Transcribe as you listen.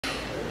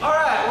All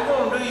right, we're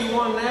going to do you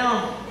one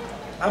now.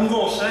 I'm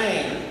going to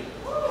sing.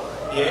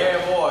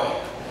 Yeah, boy.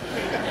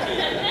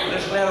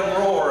 Just let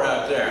them roar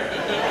out there.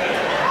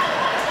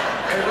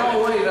 As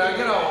always, I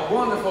get a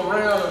wonderful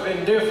round of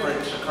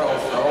indifference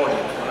across the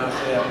audience when I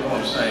say I'm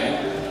going to sing.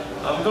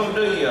 I'm going to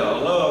do you a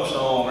love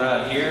song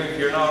right here. If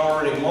you're not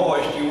already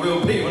moist, you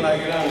will be when I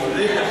get on with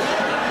this.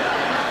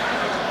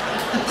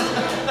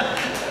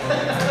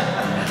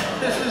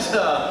 This is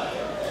a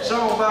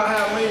song about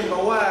how me and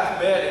my wife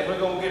met, and we're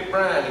going to get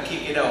Brian to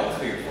kick it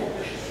off here for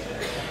us.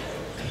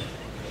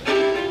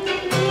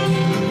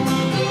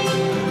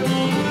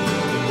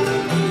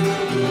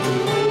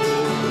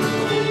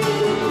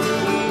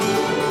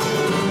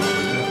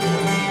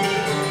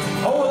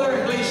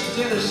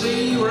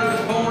 Tennessee, where I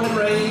was born and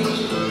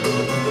raised,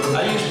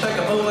 I used to take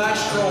a moonlight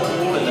stroll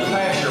in the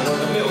pasture where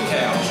the milk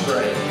cows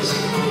graze.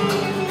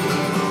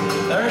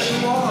 There she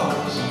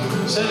was,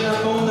 sitting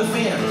up on the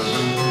fence.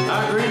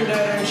 I grinned at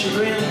her and she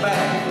grinned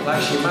back,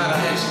 like she might have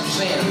had some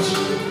sense.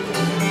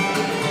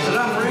 Said,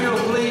 I'm real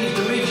pleased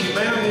to meet you,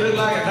 ma'am. You look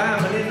like a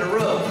diamond in the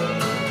rough.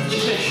 She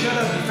said, shut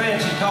up, you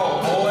fancy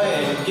talk, boy,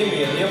 and give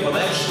me a nip of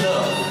that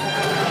snuff.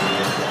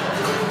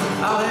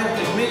 I'll have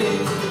to admit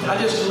it, I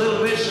was just a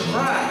little bit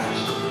surprised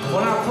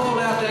when I pulled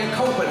out that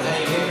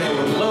Copenhagen, there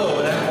was love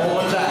in that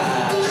woman's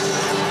eyes.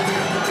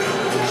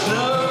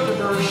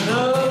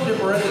 Snuff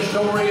dipper, the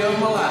story of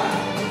my life.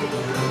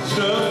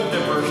 Snuff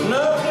dipper,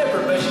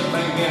 bet she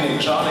make me an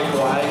exotic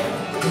wife.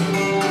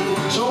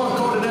 So I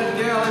courted that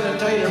gal in the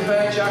tater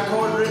patch, I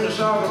courted her in the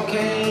sorghum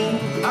cane.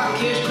 I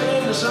kissed her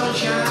in the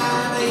sunshine,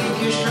 I even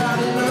kissed her out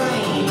in the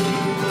rain.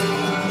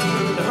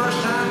 The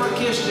first time I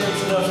kissed them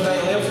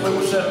snuff-stained lips, we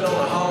were sitting on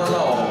a holler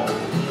log.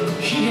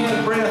 She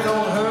had breath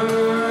on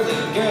her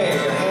that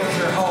gagged a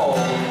Hampshire hog.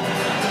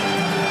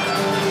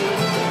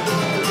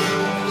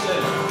 She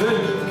said,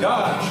 good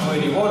God,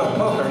 sweetie, what a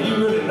pucker, you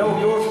really know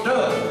your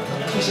stuff.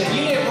 She said,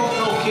 you didn't want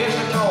no kiss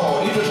at all.